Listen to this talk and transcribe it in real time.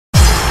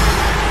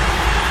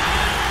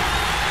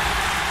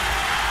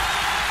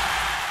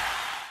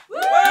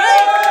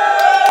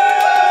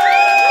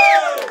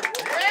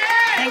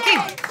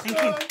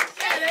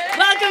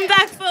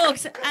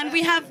Excellent. And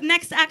we have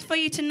next act for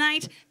you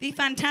tonight, the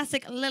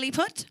fantastic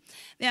Lilliput.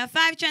 They are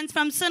 5 gents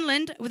from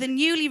Sunderland with a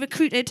newly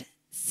recruited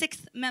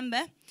 6th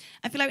member.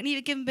 I feel like we need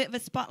to give them a bit of a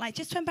spotlight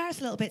just to embarrass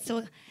a little bit.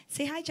 So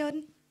say hi,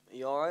 Jordan. Are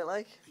you all right,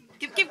 like?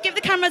 Give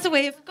the cameras a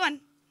wave. Go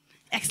on.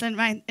 Excellent,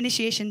 right.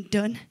 Initiation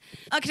done.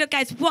 Okay, so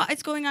guys, what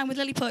is going on with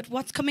Lilliput?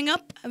 What's coming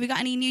up? Have we got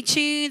any new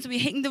tunes? Are we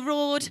hitting the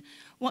road?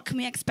 What can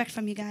we expect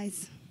from you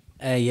guys?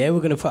 Yeah, we're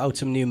going to put out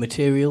some new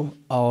material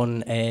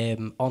on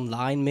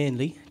online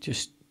mainly,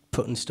 just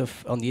putting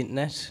stuff on the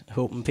internet,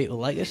 hoping people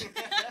like it.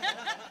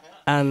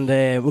 And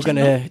we're going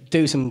to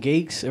do some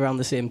gigs around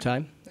the same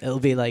time. It'll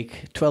be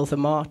like 12th of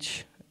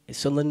March,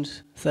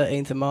 Sunderland,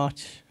 13th of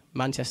March,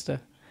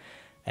 Manchester,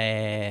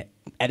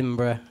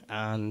 Edinburgh,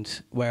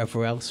 and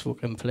wherever else we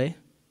can play.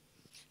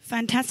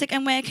 Fantastic.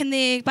 And where can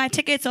they buy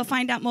tickets or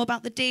find out more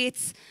about the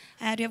dates?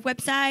 Do you have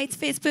websites,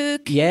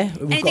 Facebook? Yeah,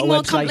 we've Anything got a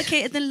more website.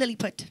 complicated than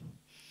Lilliput?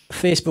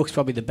 Facebook's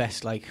probably the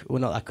best. Like, we're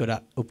not that good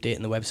at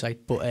updating the website,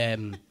 but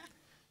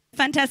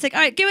fantastic.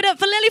 All right, give it up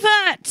for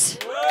Lilliput.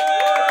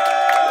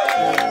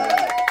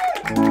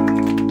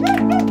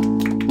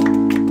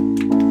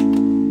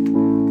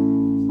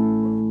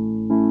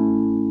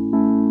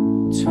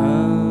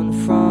 Turn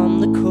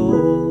from the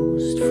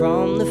coast,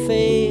 from the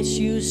face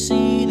you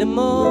see the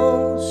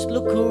most.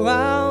 Look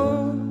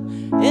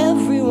around,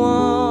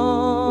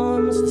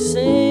 everyone's the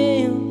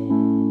same.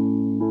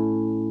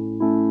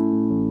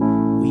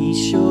 We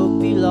should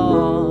be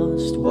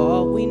lost,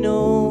 what we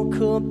know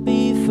could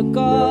be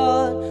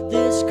forgot.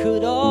 This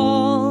could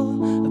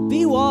all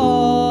be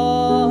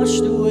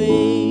washed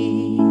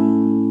away.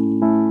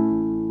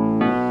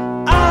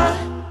 I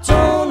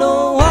don't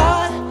know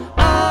why,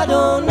 I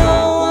don't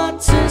know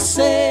what to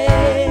say.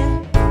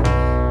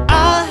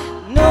 I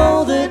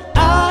know that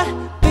I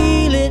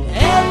feel it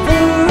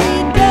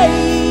every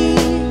day,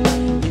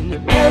 in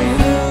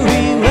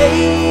every way.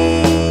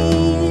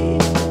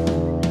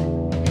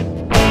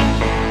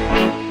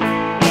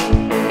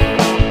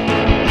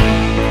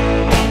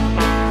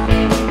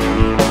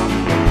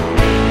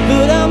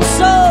 But I'm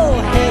so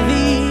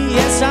heavy,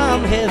 yes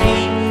I'm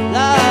heavy,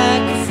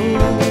 like a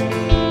fool.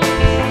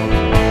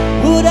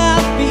 Would I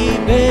be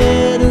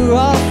better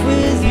off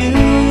with you?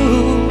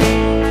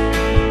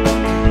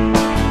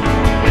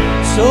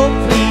 So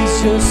please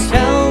just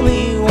tell me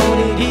what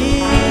it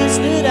is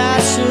that I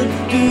should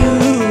do.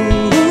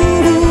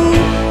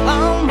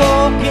 I'm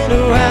walking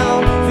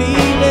around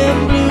feeling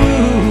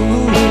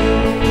blue.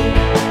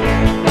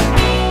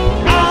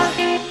 I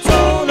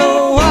don't know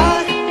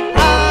why,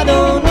 I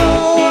don't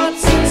know what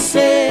to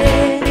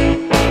say.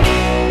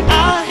 I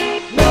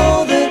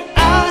know that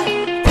I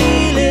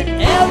feel it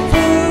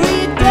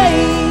every day,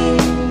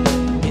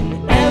 in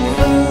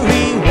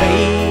every way.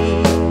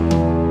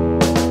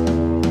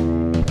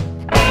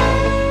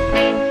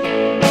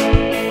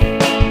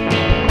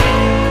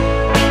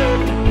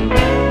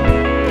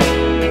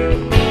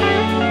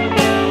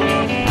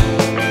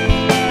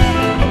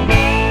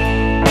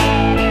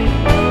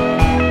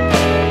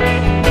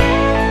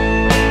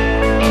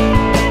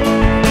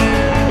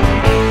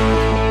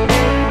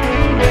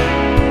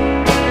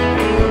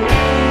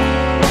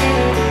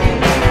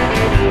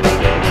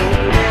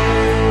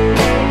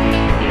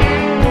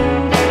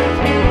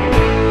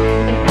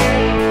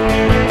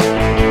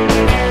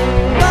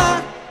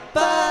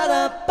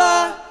 Ba-da-ba,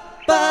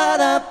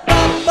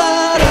 ba-da-ba,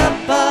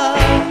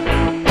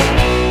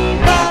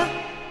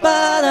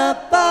 ba-da-ba,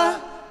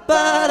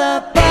 ba-da-ba.